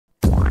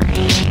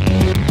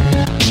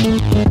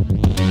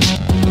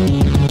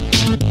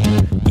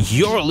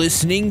You're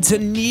listening to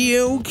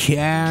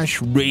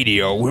Neocash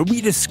Radio, where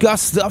we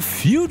discuss the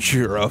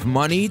future of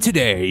money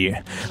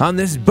today. On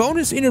this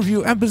bonus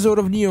interview episode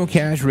of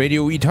Neocash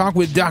Radio, we talk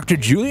with Dr.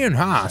 Julian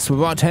Hosp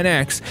about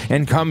TenX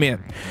and COMIT.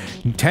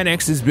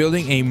 TenX is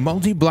building a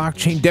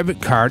multi-blockchain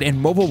debit card and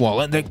mobile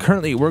wallet that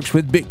currently works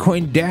with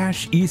Bitcoin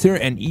Dash, Ether,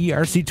 and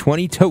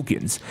ERC20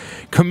 tokens.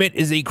 COMIT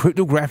is a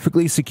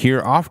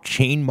cryptographically-secure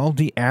off-chain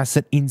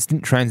multi-asset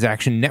instant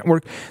transaction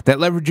network that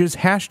leverages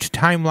hashed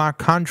time-lock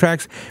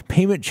contracts,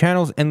 payment channels,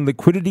 and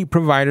liquidity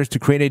providers to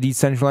create a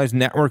decentralized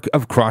network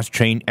of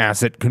cross-chain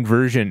asset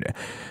conversion.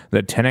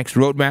 The TenX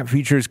roadmap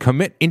features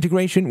COMIT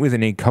integration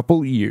within a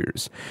couple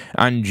years.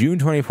 On June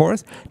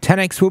 24th,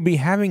 TenX will be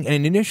having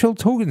an initial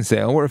token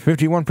sale where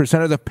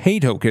 51% of the pay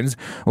tokens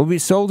will be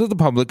sold to the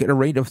public at a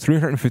rate of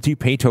 350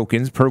 pay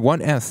tokens per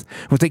 1 ETH,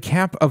 with a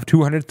cap of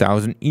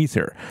 200,000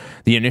 Ether.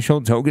 The initial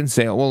token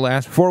sale will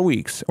last 4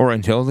 weeks or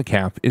until the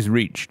cap is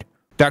reached.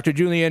 Dr.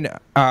 Julian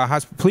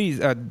Hosp, please,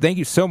 thank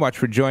you so much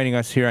for joining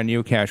us here on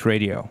Neocash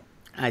Radio.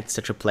 It's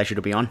such a pleasure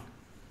to be on.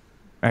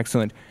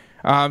 Excellent.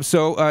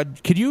 So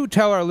could you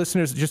tell our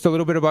listeners just a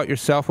little bit about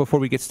yourself before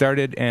we get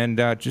started and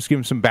just give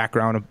them some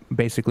background,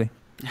 basically?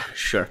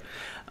 Sure.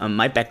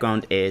 My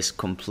background is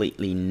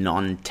completely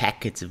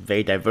non-tech. It's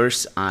very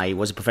diverse. I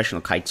was a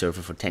professional kite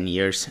surfer for 10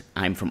 years.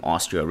 I'm from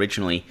Austria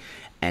originally.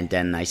 And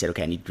then I said,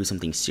 okay, I need to do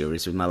something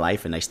serious with my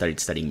life. And I started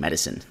studying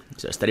medicine.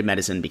 So I studied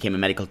medicine, became a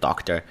medical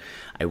doctor.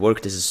 I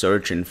worked as a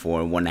surgeon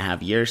for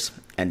 1.5 years.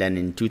 And then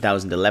in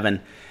 2011,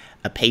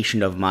 a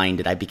patient of mine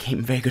that I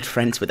became very good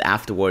friends with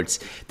afterwards,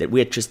 that we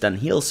had just done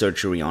heel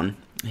surgery on,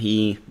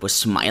 he was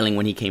smiling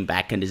when he came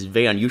back. And this is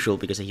very unusual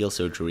because a heel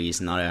surgery is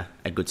not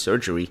a good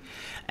surgery.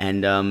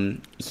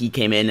 And he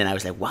came in and I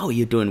was like, wow,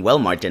 you're doing well,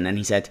 Martin. And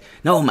he said,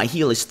 no, my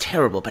heel is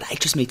terrible, but I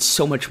just made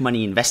so much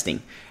money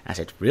investing. I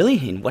said, really?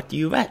 In what do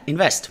you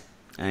invest?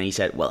 And he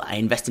said, well, I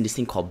invest in this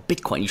thing called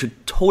Bitcoin. You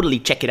should totally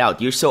check it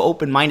out. You're so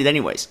open-minded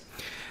anyways.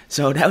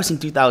 So that was in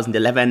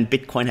 2011.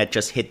 Bitcoin had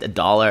just hit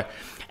 $1.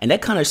 And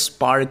that kind of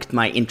sparked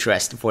my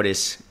interest for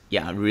this,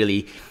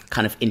 really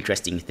kind of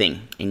interesting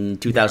thing. In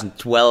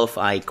 2012,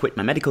 I quit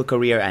my medical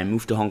career. I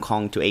moved to Hong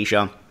Kong, to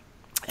Asia.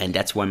 And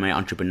that's when my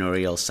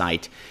entrepreneurial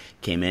side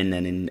came in.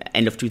 And in the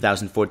end of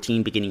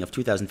 2014, beginning of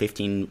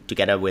 2015,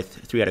 together with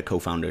 3 other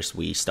co-founders,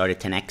 we started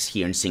TenX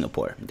here in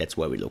Singapore. That's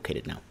where we're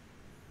located now.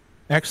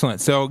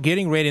 Excellent. So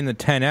getting right into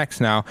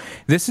TenX now,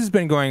 this has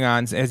been going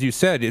on, as you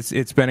said,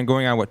 it's been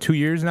going on, 2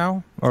 years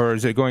now? Or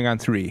is it going on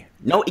 3?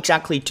 No,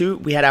 exactly 2.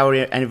 We had our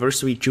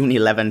anniversary June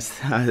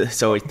 11th,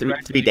 so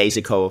 3 days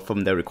ago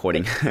from the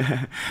recording.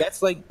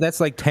 That's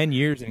like 10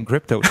 years in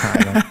crypto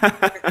time.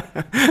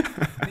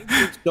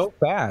 It's so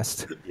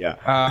fast. Yeah.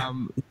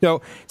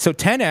 So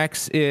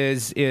TenX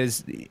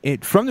is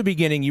from the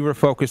beginning you were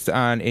focused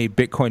on a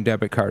Bitcoin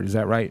debit card, is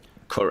that right?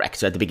 Correct.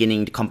 So at the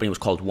beginning, the company was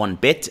called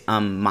 1Bit.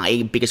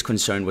 My biggest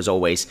concern was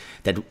always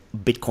that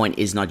Bitcoin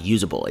is not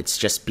usable. It's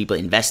just people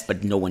invest,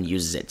 but no one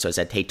uses it. So I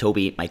said, hey,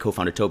 Toby, my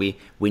co-founder Toby,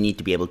 we need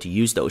to be able to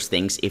use those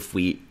things if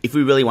we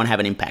really want to have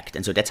an impact.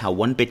 And so that's how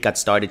 1Bit got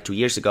started 2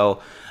 years ago.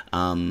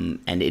 And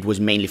it was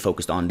mainly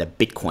focused on the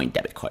Bitcoin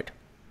debit card.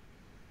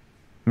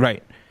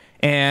 Right.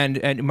 And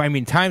I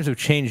mean, times have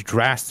changed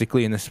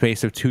drastically in the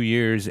space of 2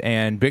 years,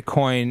 and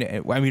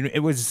Bitcoin, I mean,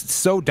 it was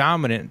so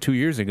dominant 2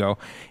 years ago,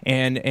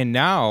 and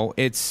now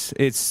it's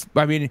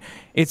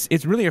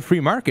really a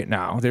free market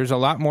now. There's a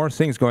lot more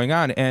things going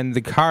on, and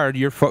the card,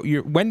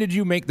 when did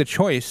you make the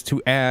choice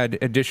to add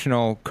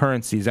additional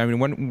currencies? I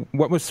mean,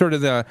 what was sort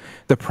of the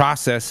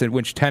process at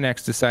which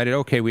TenX decided,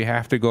 okay, we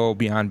have to go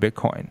beyond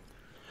Bitcoin?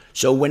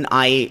 So when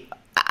I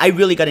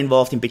really got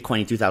involved in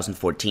Bitcoin in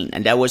 2014,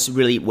 and that was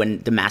really when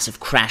the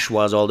massive crash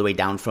was all the way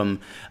down from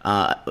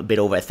a bit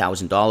over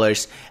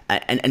 $1,000,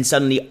 and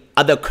suddenly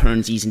other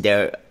currencies in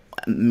there,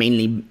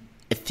 mainly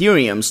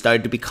Ethereum,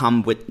 started to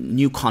become with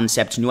new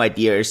concepts, new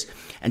ideas.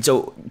 And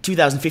so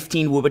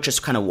 2015, we were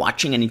just kind of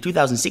watching, and in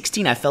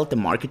 2016, I felt the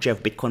market share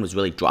of Bitcoin was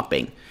really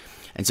dropping.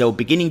 And so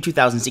beginning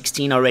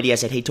 2016 already, I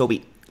said, hey,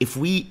 Toby, if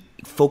we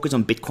focus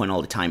on Bitcoin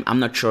all the time, I'm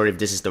not sure if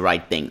this is the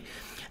right thing.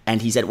 And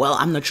he said, well,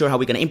 I'm not sure how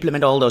we're going to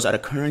implement all those other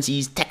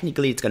currencies.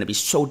 Technically, it's going to be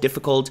so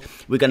difficult.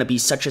 We're going to be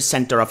such a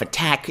center of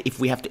attack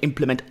if we have to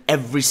implement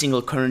every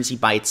single currency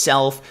by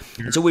itself.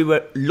 Mm-hmm. And so we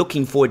were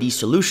looking for these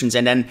solutions.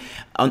 And then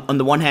on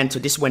the one hand, so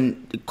this is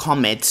when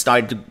COMIT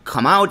started to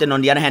come out. And on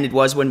the other hand, it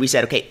was when we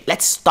said, okay,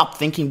 let's stop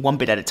thinking 1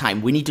 bit at a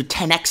time. We need to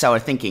 10x our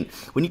thinking.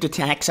 We need to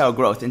 10x our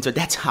growth. And so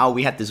that's how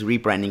we had this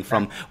rebranding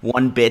from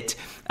 1Bit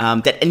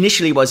that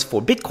initially was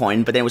for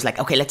Bitcoin, but then it was like,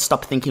 okay, let's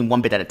stop thinking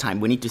 1 bit at a time.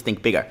 We need to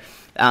think bigger.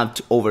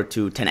 Over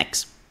to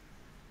TenX.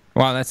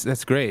 Wow,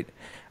 that's great.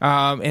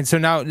 And so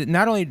now,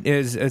 not only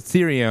is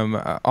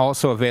Ethereum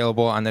also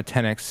available on the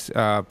TenX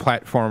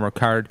platform or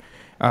card,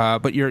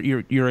 but you're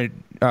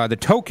the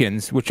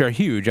tokens, which are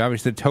huge.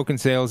 Obviously, the token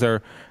sales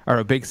are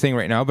a big thing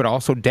right now, but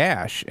also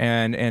Dash,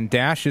 and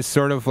Dash is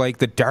sort of like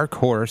the dark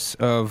horse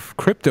of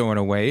crypto in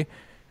a way.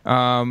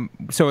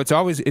 So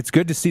it's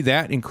good to see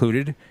that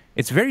included.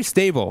 It's very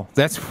stable.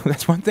 That's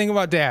one thing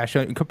about Dash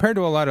compared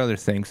to a lot of other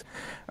things.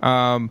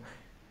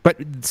 But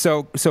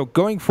so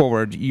going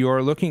forward,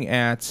 you're looking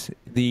at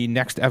the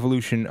next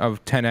evolution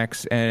of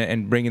TenX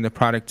and bringing the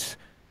product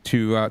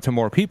to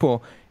more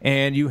people,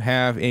 and you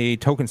have a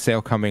token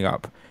sale coming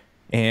up.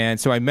 And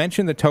so I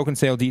mentioned the token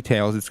sale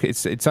details.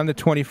 It's on the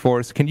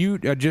 24th. Can you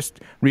just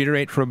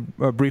reiterate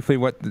briefly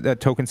what the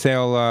token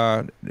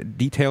sale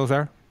details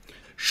are?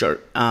 Sure.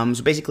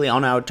 So basically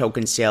on our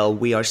token sale,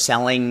 we are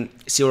selling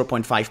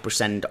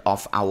 0.5%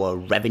 of our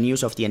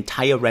revenues, of the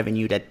entire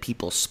revenue that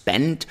people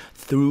spend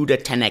through the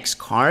TenX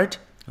card.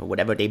 Or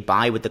whatever they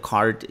buy with the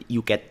card,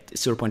 you get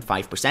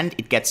 0.5%.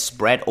 It gets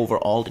spread over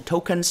all the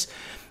tokens.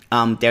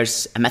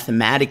 There's a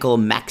mathematical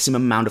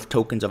maximum amount of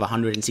tokens of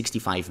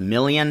 165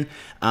 million.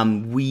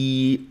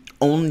 We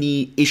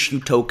only issue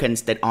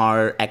tokens that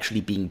are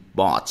actually being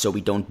bought. So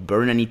we don't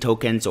burn any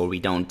tokens, or we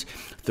don't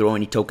throw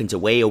any tokens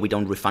away, or we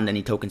don't refund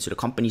any tokens to the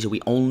company. So we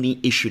only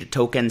issue the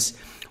tokens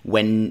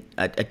when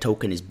a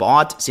token is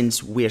bought.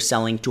 Since we're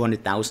selling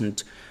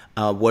 200,000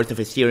 worth of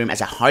Ethereum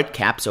as a hard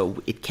cap,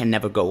 so it can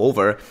never go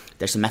over,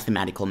 there's a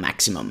mathematical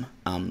maximum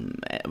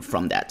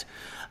from that.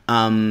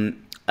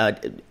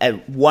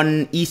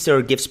 1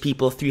 Ether gives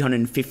people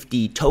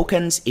 350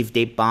 tokens. If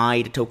they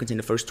buy the tokens in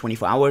the first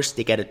 24 hours,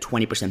 they get a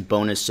 20%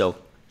 bonus. So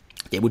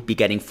they would be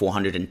getting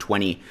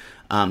 420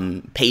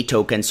 pay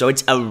tokens. So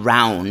it's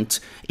around,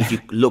 if you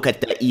look at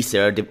the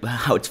Ether,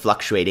 how it's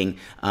fluctuating,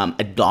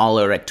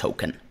 $1 a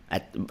token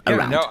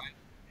around.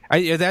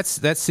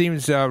 That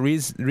seems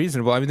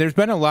reasonable. I mean, there's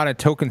been a lot of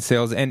token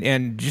sales,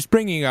 and just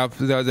bringing up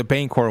the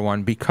Bancor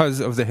one because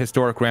of the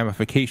historic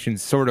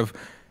ramifications, sort of.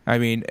 I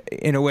mean,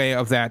 in a way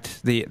of that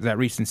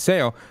recent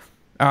sale,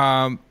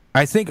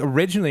 I think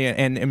originally,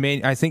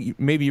 I think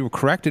maybe you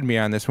corrected me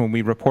on this when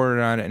we reported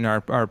on it in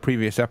our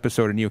previous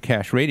episode of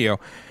Neocash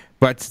Radio,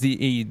 but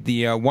the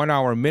 1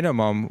 hour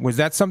minimum, was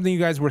that something you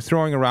guys were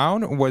throwing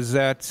around? Or was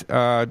that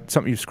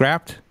something you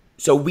scrapped?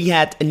 So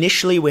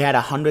initially we had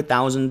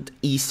 100,000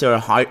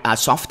 Ether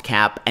soft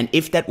cap, and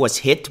if that was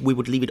hit, we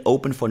would leave it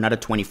open for another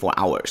 24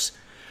 hours.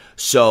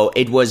 So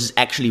it was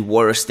actually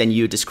worse than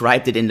you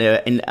described it in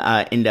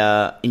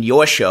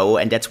your show,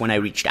 and that's when I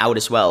reached out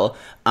as well.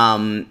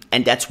 And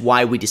that's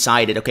why we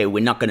decided, okay,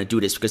 we're not going to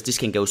do this, because this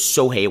can go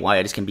so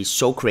haywire, this can be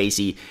so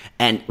crazy.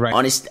 And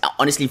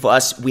honestly, for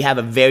us, we have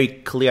a very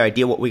clear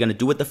idea what we're going to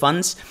do with the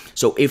funds.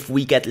 So if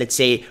we get, let's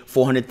say,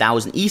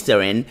 400,000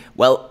 Ether in,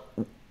 well,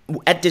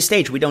 at this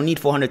stage, we don't need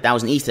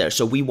 400,000 Ether.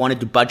 So we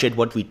wanted to budget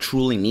what we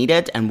truly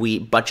needed, and we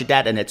budget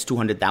that, and it's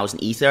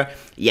 200,000 Ether.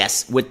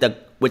 Yes, with the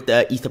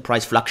Ether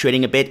price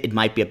fluctuating a bit, it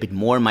might be a bit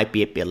more, might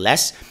be a bit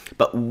less,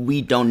 but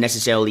we don't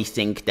necessarily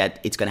think that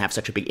it's going to have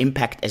such a big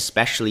impact,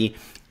 especially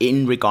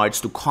in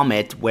regards to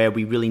COMIT, where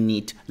we really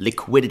need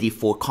liquidity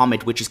for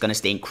COMIT, which is going to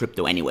stay in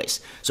crypto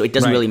anyways. So it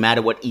doesn't really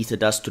matter what Ether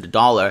does to the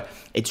dollar.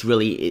 It's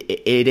really,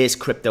 it is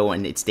crypto,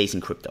 and it stays in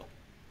crypto.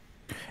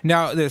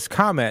 Now, this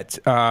COMIT,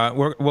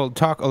 we'll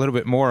talk a little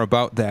bit more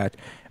about that.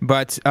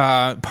 But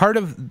part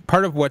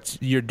of what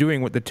you're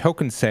doing with the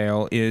token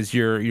sale is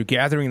you're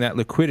gathering that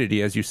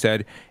liquidity, as you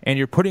said, and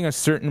you're putting a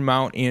certain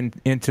amount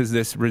into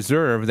this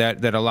reserve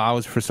that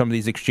allows for some of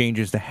these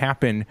exchanges to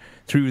happen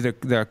through the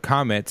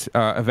COMIT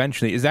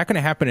eventually. Is that going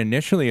to happen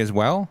initially as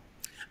well?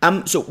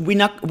 So we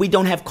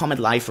don't have COMIT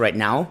live right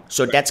now,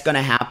 so that's going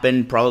to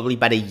happen probably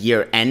by the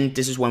year end.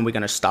 This is when we're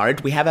going to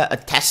start. We have a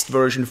test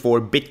version for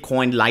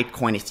Bitcoin,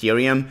 Litecoin,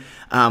 Ethereum.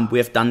 We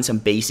have done some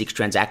basic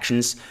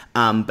transactions,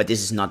 but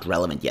this is not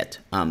relevant yet.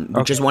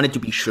 We just wanted to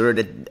be sure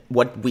that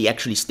what we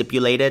actually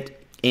stipulated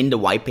in the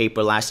white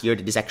paper last year,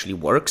 that this actually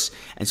works,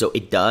 and so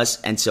it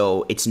does, and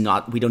so it's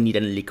not, we don't need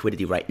any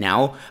liquidity right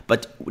now,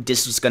 but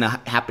this is going to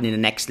happen in the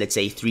next, let's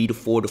say, 3 to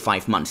 4 to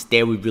 5 months.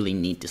 There we really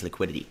need this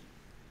liquidity.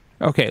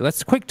 Okay,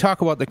 let's quick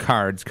talk about the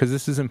cards, because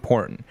this is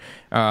important.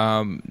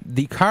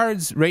 The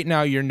cards, right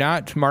now, you're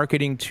not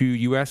marketing to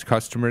U.S.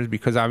 customers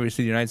because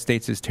obviously the United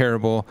States is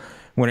terrible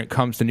when it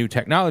comes to new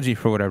technology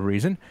for whatever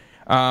reason.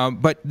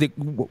 But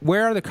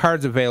where are the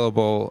cards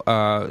available,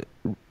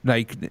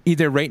 like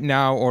either right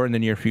now or in the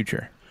near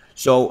future?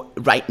 So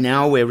right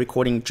now we're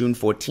recording June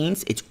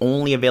 14th. It's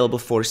only available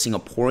for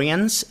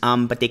Singaporeans,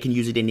 but they can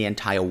use it in the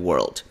entire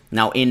world.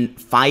 Now in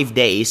 5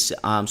 days,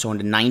 so on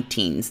the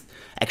 19th,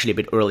 actually a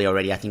bit early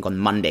already, I think on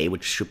Monday,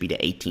 which should be the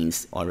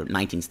 18th or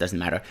 19th, doesn't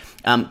matter.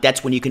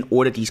 That's when you can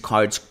order these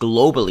cards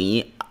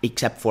globally,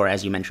 except for,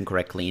 as you mentioned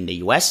correctly, in the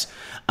US.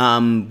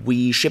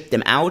 We ship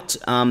them out.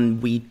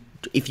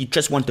 If you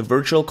just want the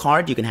virtual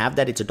card, you can have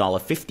that. It's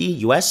 $1.50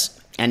 US.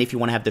 And if you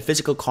want to have the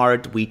physical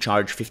card, we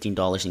charge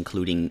 $15,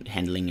 including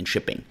handling and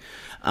shipping.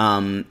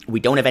 We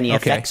don't have any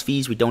FX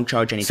fees. We don't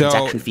charge any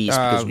transaction fees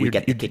because we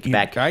get the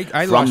kickback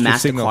from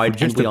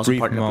MasterCard, and we also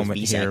partner with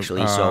Visa,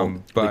 actually.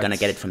 So we're going to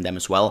get it from them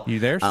as well. You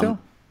there still?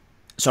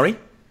 Sorry?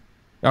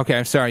 Okay,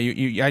 I'm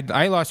sorry.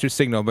 I lost your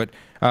signal, but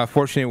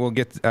fortunately we'll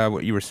get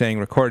what you were saying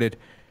recorded.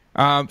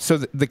 So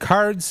the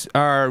cards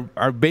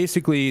are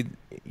basically,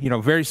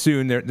 very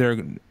soon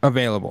they're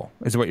available,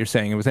 is what you're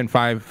saying, within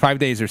five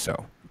days or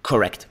so.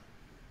 Correct.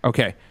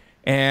 Okay.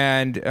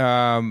 And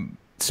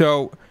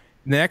so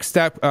the next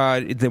step,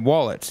 the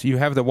wallet. You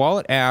have the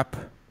wallet app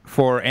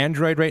for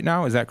Android right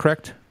now, is that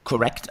correct?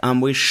 Correct.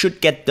 We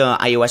should get the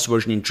iOS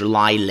version in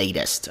July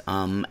latest.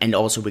 And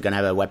also we're going to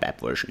have a web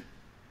app version.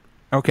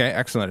 Okay,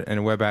 excellent. And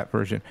a web app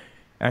version.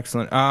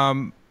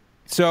 Excellent.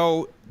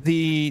 So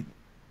the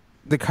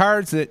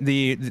cards that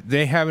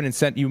they have an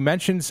incentive. You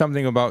mentioned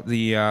something about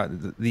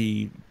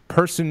the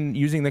person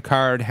using the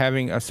card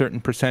having a certain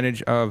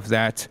percentage of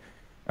that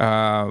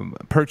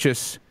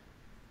purchase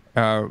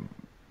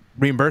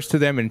reimbursed to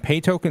them in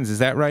pay tokens. Is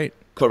that right?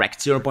 Correct,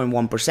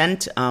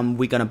 0.1%.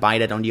 We're going to buy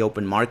that on the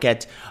open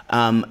market.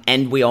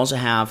 And we also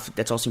have,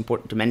 that's also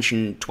important to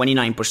mention,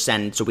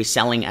 29%. So we're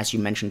selling, as you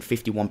mentioned,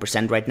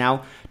 51% right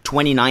now.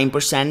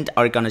 29%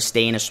 are going to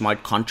stay in a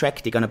smart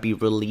contract. They're going to be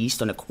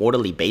released on a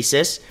quarterly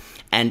basis.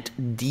 And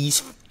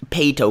these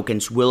pay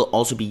tokens will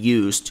also be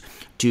used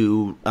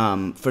to,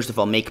 first of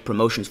all, make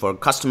promotions for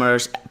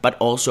customers, but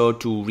also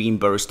to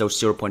reimburse those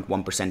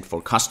 0.1%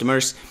 for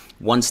customers.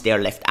 Once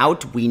they're left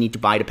out, we need to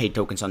buy the pay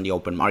tokens on the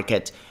open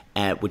market,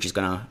 which is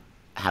going to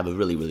have a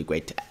really, really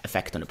great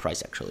effect on the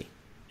price, actually.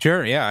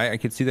 Sure, yeah, I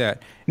could see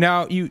that.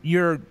 Now,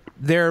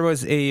 there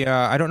was a,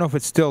 I don't know if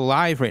it's still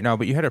live right now,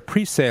 but you had a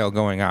pre-sale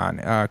going on.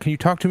 Can you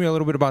talk to me a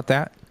little bit about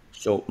that?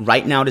 So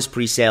right now, this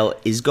pre-sale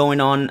is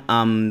going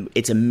on.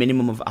 It's a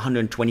minimum of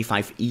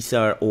 125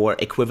 Ether or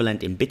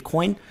equivalent in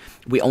Bitcoin.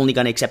 We're only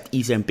going to accept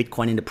Ether and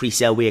Bitcoin in the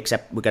pre-sale. We're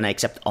going to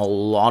accept a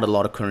lot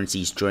of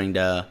currencies during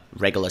the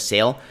regular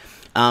sale.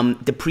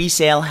 The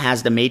pre-sale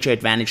has the major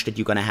advantage that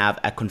you're going to have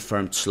a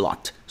confirmed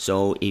slot.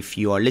 So if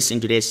you are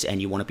listening to this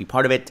and you want to be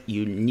part of it,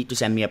 you need to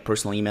send me a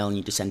personal email. You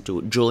need to send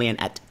to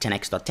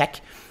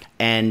julian@10x.tech.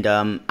 And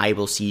I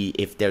will see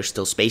if there's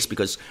still space,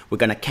 because we're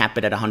going to cap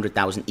it at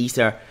 100,000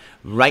 Ether.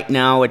 Right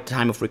now, at the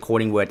time of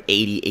recording, we're at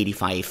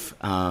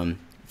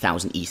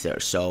 85,000 Ether.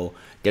 So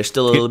there's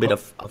still a little bit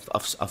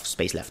of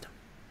space left.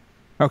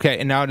 Okay,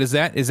 and now is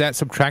that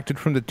subtracted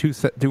from the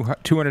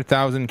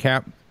 200,000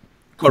 cap?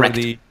 Correct.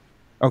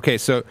 Okay,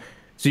 so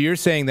you're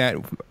saying that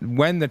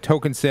when the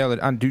token sale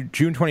on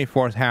June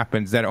 24th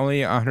happens, that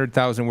only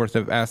 100,000 worth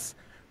of S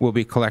will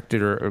be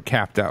collected or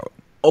capped out?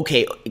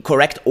 Okay,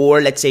 correct. Or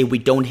let's say we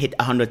don't hit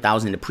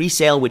 100,000 in the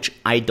pre-sale, which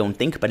I don't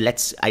think, but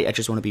I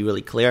just want to be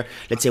really clear.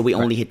 Let's say we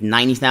only hit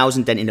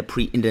 90,000, then in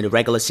the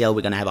regular sale, we're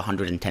going to have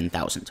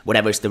 110,000,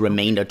 whatever is the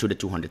remainder to the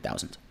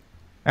 200,000.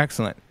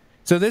 Excellent.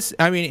 So this,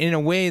 I mean, in a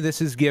way,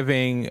 this is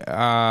giving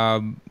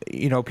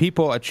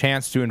people a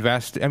chance to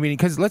invest. I mean,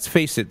 because let's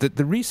face it,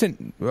 the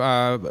recent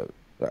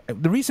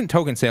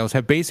token sales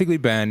have basically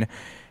been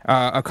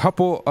a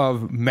couple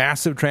of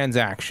massive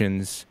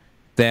transactions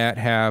that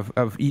have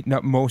eaten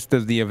up most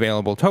of the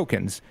available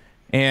tokens,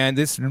 and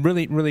this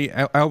really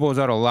elbows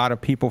out a lot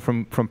of people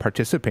from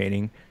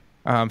participating.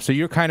 So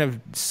you're kind of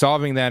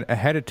solving that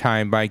ahead of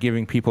time by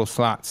giving people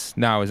slots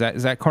now. Is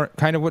that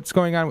kind of what's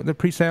going on with the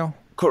pre-sale?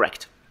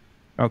 Correct.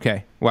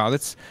 Okay. Wow,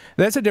 that's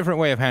a different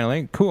way of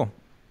handling it. Cool.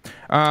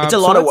 It's a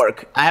lot of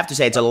work. I have to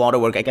say, it's a lot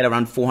of work. I get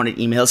around 400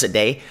 emails a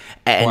day,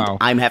 and wow.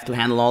 I have to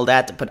handle all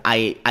that. But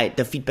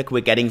the feedback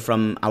we're getting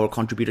from our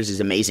contributors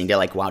is amazing. They're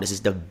like, "Wow, this is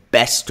the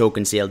best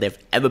token sale they've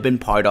ever been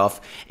part of.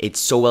 It's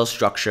so well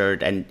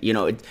structured, and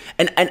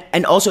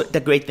and also the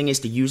great thing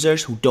is the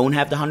users who don't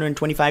have the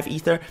 125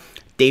 Ether,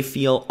 they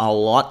feel a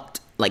lot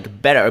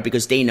better,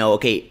 because they know,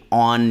 okay,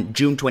 on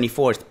June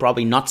 24th,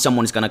 probably not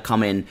someone's going to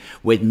come in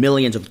with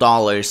millions of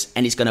dollars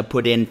and is going to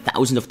put in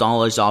thousands of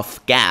dollars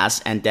of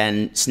gas and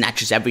then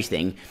snatches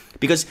everything,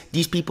 because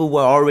these people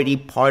were already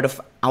part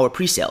of our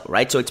pre-sale,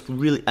 right? So it's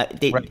really,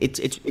 right.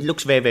 It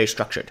looks very, very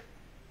structured.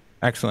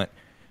 Excellent.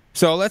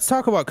 So let's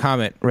talk about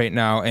COMIT right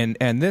now,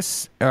 and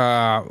this.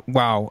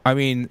 Wow, I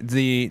mean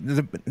the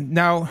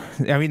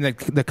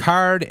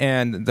card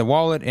and the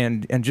wallet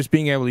and just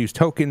being able to use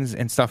tokens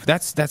and stuff.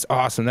 That's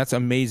awesome. That's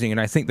amazing, and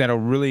I think that'll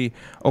really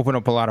open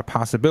up a lot of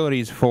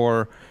possibilities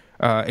for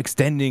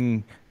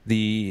extending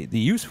the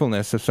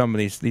usefulness of some of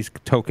these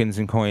tokens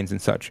and coins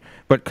and such.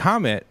 But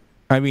COMIT,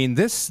 I mean,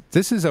 this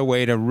is a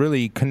way to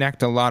really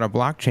connect a lot of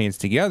blockchains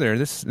together.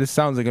 This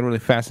sounds like a really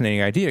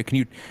fascinating idea.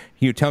 Can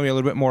you tell me a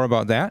little bit more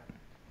about that?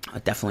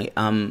 Definitely.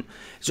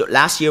 So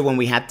last year when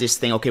we had this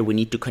thing, okay, we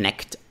need to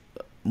connect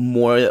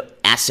more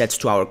assets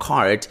to our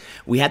card,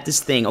 we had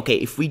this thing, okay,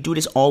 if we do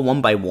this all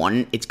one by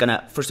one, it's going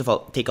to, first of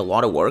all, take a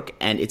lot of work,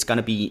 and it's going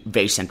to be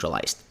very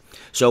centralized.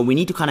 So we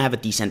need to kind of have a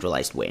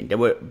decentralized way. There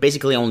were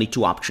basically only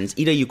two options.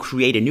 Either you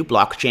create a new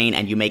blockchain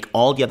and you make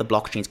all the other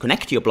blockchains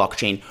connect to your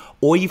blockchain,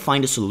 or you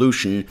find a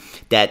solution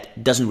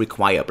that doesn't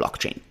require a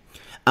blockchain.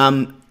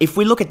 If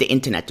we look at the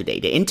internet today,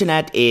 the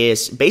internet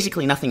is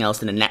basically nothing else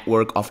than a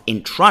network of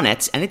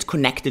intranets, and it's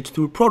connected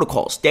through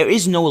protocols. There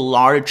is no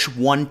large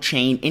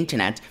one-chain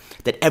internet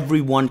that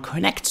everyone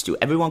connects to.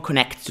 Everyone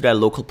connects to their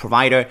local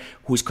provider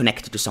who is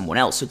connected to someone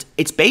else. So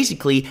it's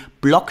basically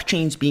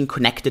blockchains being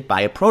connected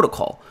by a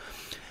protocol.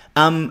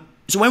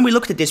 So when we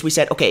looked at this, we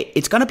said, okay,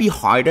 it's going to be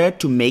harder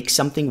to make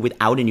something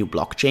without a new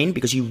blockchain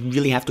because you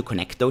really have to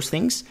connect those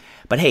things.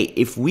 But hey,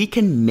 if we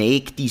can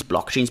make these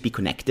blockchains be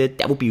connected,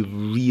 that would be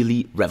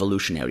really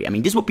revolutionary. I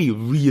mean, this would be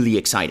really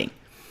exciting.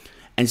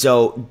 And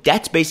so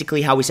that's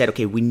basically how we said,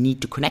 okay, we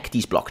need to connect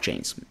these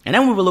blockchains. And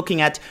then we were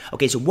looking at,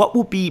 okay, so what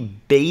would be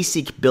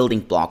basic building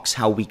blocks,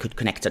 how we could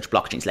connect such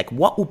blockchains? Like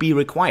what would be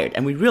required?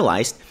 And we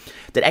realized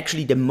that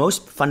actually the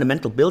most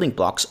fundamental building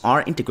blocks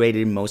are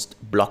integrated in most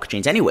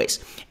blockchains anyways.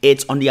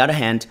 It's, on the other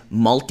hand,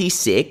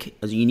 multi-sig,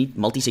 so you need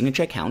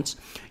multi-signature accounts,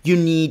 you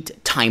need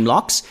time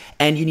locks,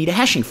 and you need a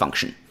hashing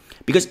function.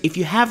 Because if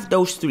you have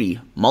those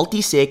three,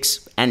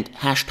 multi-sigs and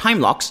hash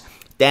time locks,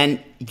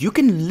 then you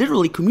can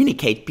literally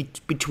communicate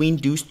between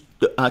those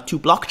two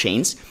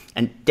blockchains.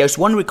 And there's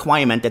one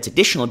requirement that's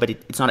additional, but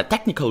it's not a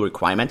technical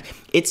requirement.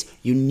 It's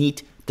you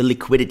need the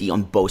liquidity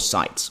on both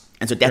sides.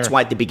 And so that's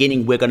why at the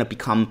beginning we're going to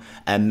become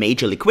a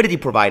major liquidity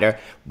provider,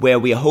 where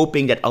we are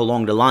hoping that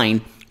along the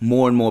line,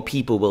 more and more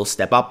people will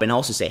step up and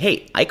also say,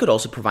 hey, I could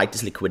also provide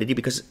this liquidity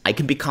because I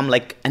can become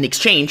like an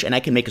exchange and I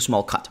can make a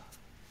small cut.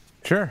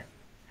 Sure.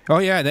 Oh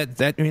yeah,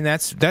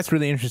 that's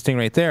really interesting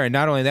right there. And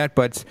not only that,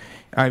 but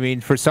I mean,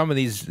 for some of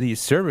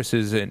these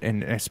services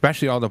and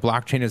especially all the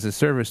blockchain as a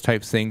service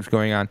type things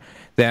going on,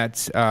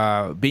 that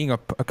being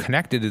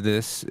connected to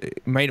this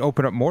might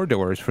open up more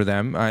doors for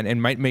them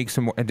and might make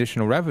some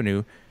additional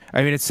revenue.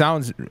 I mean, it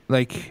sounds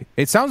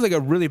like a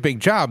really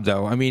big job,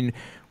 though. I mean,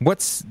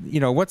 what's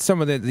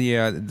some of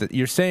the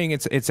you're saying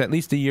it's at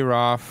least a year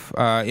off.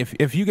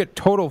 If you get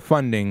total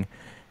funding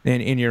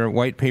in your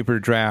white paper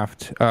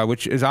draft,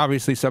 which is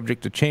obviously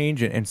subject to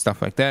change and stuff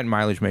like that, and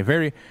mileage may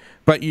vary,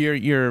 but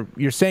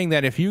you're saying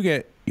that if you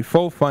get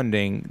full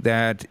funding,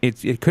 that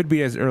it could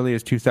be as early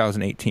as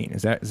 2018.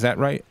 Is that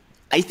right?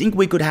 I think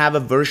we could have a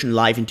version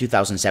live in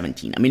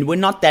 2017. I mean, we're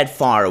not that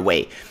far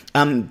away.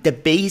 The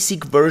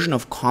basic version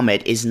of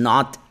COMIT is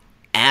not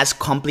as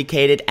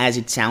complicated as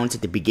it sounds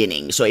at the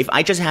beginning. So if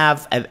I just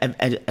have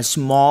a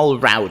small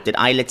route that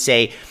let's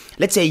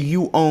say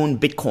you own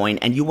Bitcoin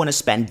and you want to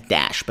spend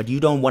Dash, but you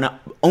don't want to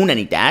own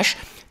any Dash,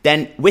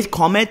 then with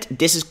COMIT,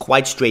 this is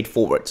quite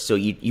straightforward. So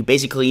you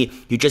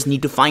just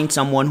need to find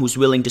someone who's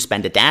willing to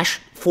spend a Dash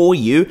for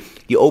you.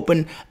 You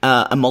open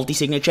a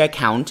multi-signature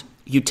account.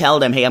 You tell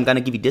them, hey, I'm going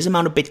to give you this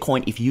amount of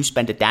Bitcoin if you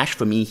spend a Dash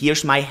for me.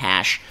 Here's my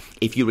hash.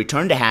 If you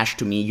return the hash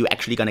to me, you're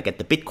actually going to get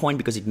the Bitcoin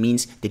because it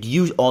means that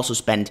you also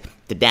spent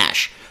the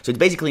Dash. So it's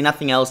basically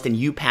nothing else than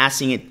you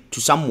passing it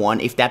to someone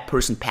if that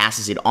person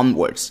passes it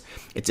onwards.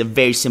 It's a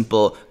very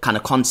simple kind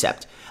of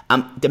concept.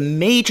 The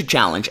major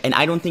challenge, and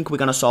I don't think we're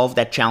going to solve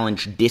that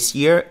challenge this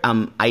year.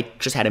 I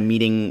just had a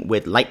meeting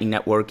with Lightning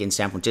Network in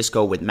San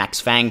Francisco with Max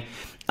Fang,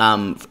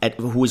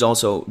 who is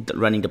also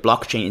running the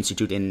Blockchain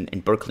Institute in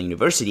Berkeley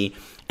University.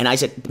 And I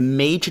said, the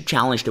major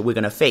challenge that we're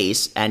going to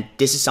face, and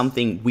this is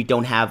something we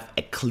don't have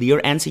a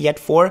clear answer yet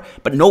for,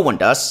 but no one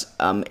does.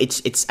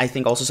 It's I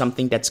think also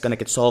something that's going to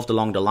get solved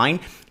along the line,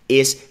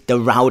 is the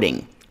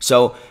routing.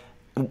 So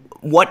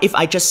what if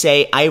I just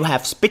say I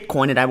have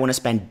Bitcoin and I want to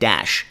spend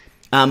Dash?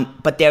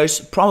 But there's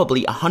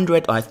probably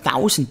 100 or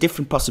 1,000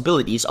 different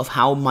possibilities of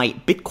how my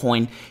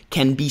Bitcoin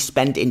can be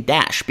spent in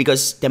Dash,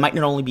 because there might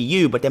not only be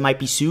you, but there might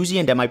be Susie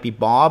and there might be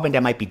Bob and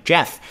there might be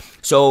Jeff.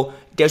 So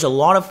there's a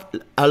lot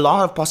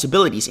of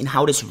possibilities in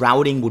how this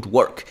routing would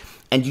work.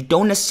 And you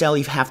don't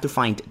necessarily have to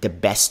find the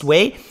best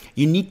way.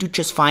 You need to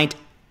just find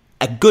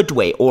a good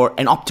way or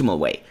an optimal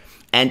way.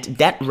 And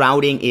that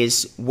routing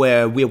is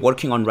where we're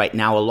working on right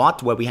now a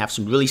lot, where we have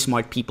some really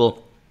smart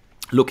people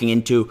looking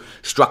into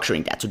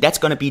structuring that. So that's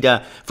going to be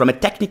from a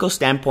technical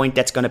standpoint,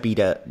 that's going to be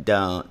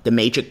the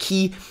major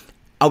key.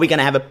 Are we going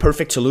to have a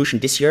perfect solution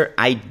this year?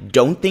 I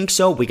don't think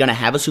so. We're going to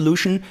have a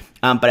solution,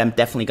 but I'm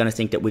definitely going to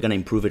think that we're going to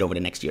improve it over the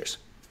next years.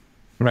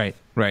 Right.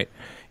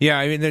 Yeah,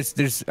 I mean,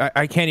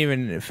 I can't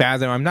even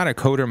fathom. I'm not a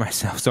coder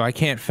myself, so I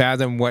can't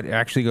fathom what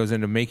actually goes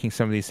into making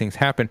some of these things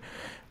happen.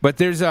 But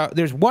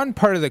there's one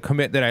part of the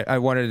commit that I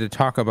wanted to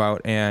talk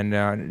about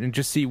and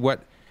just see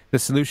what the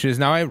solution is.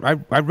 Now,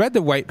 I read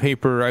the white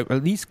paper. I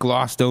at least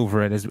glossed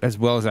over it as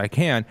well as I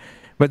can.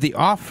 But the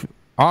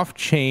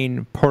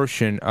off-chain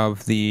portion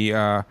of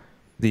the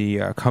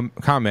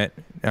COMIT,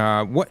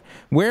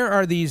 where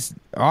are these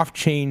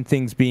off-chain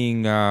things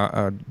being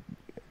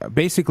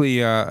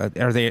basically? Are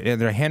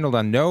they handled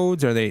on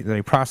nodes? Are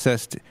they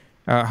processed?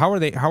 How are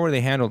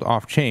they handled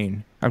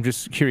off-chain? I'm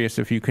just curious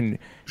if you can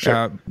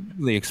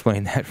really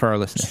explain that for our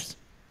listeners.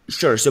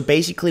 Sure. So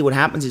basically what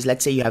happens is,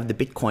 let's say you have the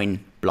Bitcoin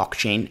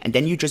blockchain and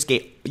then you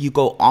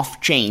go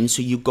off chain.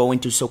 So you go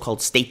into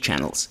so-called state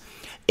channels.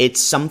 It's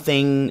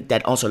something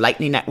that also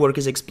Lightning Network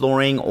is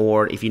exploring,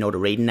 or if you know the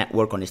Raiden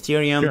network on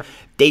Ethereum, sure.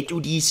 They do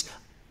these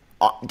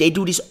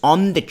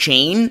on the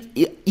chain,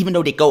 even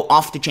though they go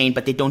off the chain,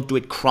 but they don't do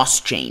it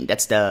cross chain.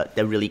 That's the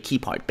really key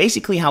part.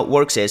 Basically how it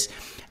works is,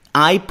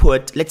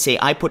 let's say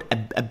I put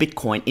a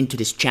Bitcoin into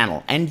this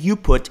channel and you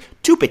put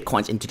 2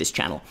 Bitcoins into this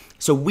channel.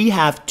 So we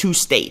have 2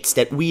 states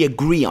that we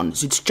agree on.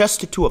 So it's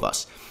just the 2 of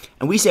us.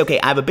 And we say, okay,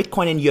 I have a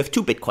Bitcoin and you have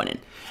 2 Bitcoin in.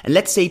 And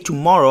let's say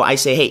tomorrow I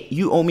say, hey,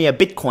 you owe me a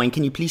Bitcoin.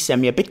 Can you please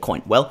send me a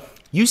Bitcoin? Well,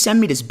 you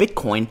send me this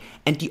Bitcoin,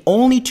 and the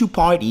only 2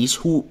 parties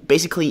who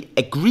basically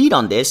agreed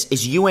on this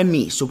is you and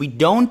me. So we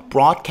don't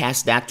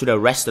broadcast that to the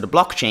rest of the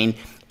blockchain.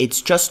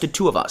 It's just the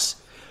 2 of us.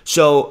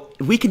 So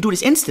we can do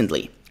this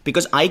instantly.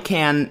 because I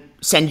can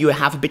send you a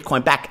half a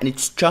Bitcoin back, and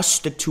it's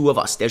just the two of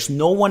us. There's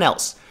no one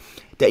else.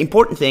 The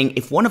important thing,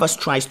 if one of us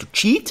tries to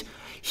cheat,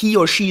 he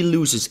or she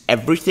loses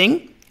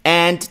everything,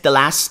 and the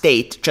last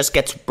state just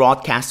gets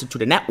broadcasted to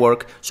the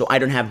network, so I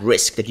don't have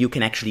risk that you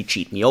can actually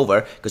cheat me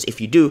over, because if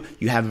you do,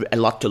 you have a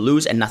lot to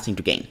lose and nothing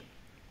to gain.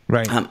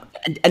 Right.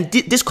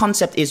 This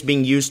concept is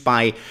being used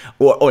by,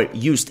 or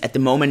used at the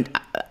moment.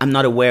 I'm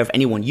not aware of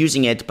anyone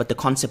using it, but the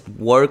concept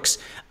works.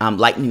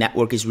 Lightning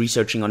Network is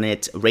researching on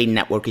it. Raiden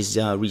Network is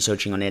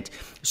researching on it.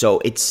 So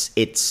it's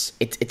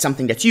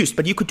something that's used.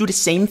 But you could do the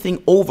same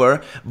thing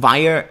over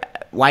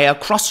via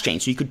cross-chain.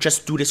 So you could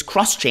just do this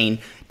cross-chain.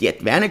 The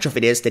advantage of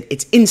it is that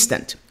it's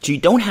instant. So you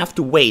don't have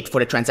to wait for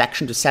the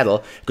transaction to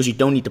settle because you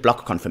don't need the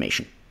block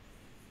confirmation.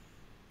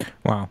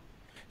 Wow.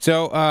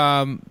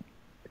 So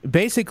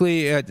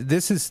basically,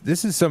 this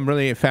is some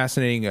really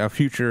fascinating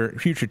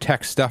future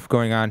tech stuff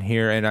going on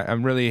here, and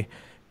I'm really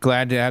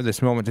glad to have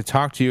this moment to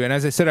talk to you. And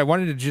as I said, I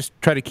wanted to just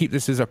try to keep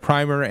this as a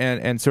primer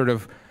and sort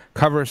of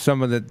cover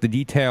some of the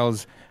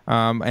details,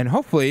 and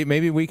hopefully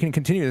maybe we can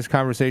continue this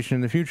conversation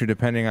in the future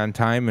depending on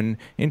time and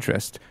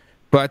interest.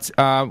 But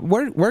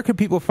where can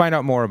people find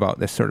out more about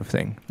this sort of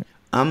thing?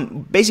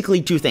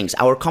 Basically two things.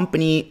 Our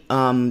company,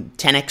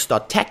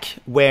 TenX.tech,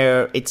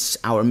 where it's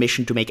our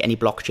mission to make any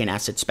blockchain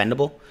asset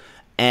spendable.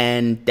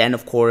 And then,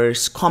 of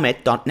course,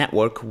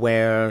 COMIT.network,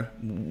 where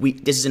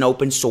this is an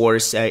open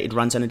source. It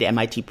runs under the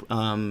MIT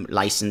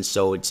license,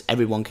 so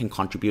everyone can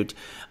contribute.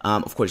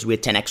 Of course, we're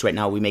at TenX right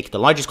now. We make the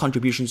largest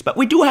contributions, but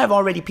we do have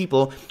already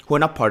people who are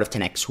not part of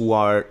TenX who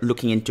are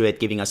looking into it,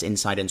 giving us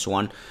insight and so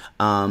on.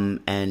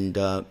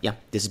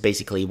 This is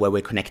basically where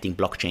we're connecting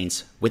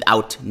blockchains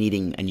without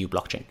needing a new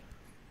blockchain.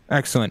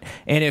 Excellent.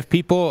 And if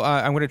people,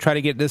 I'm going to try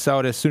to get this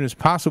out as soon as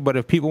possible, but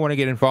if people want to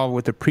get involved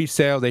with the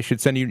pre-sale, they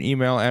should send you an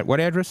email at what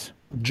address?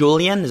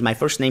 Julian is my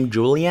first name,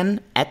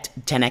 Julian, at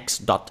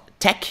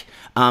TenX.tech.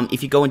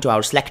 If you go into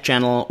our Slack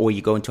channel or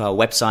you go into our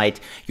website,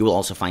 you will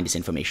also find this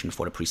information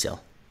for the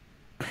pre-sale.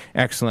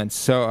 Excellent.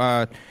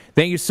 So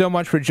thank you so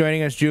much for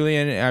joining us,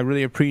 Julian. I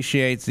really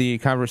appreciate the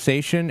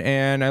conversation,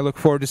 and I look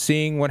forward to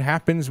seeing what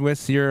happens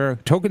with your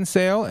token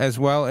sale as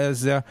well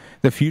as the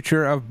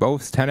future of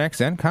both TenX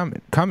and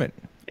COMIT.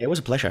 It was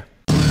a pleasure.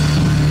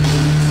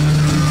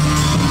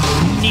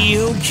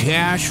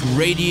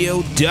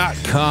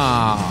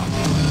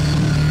 Neocashradio.com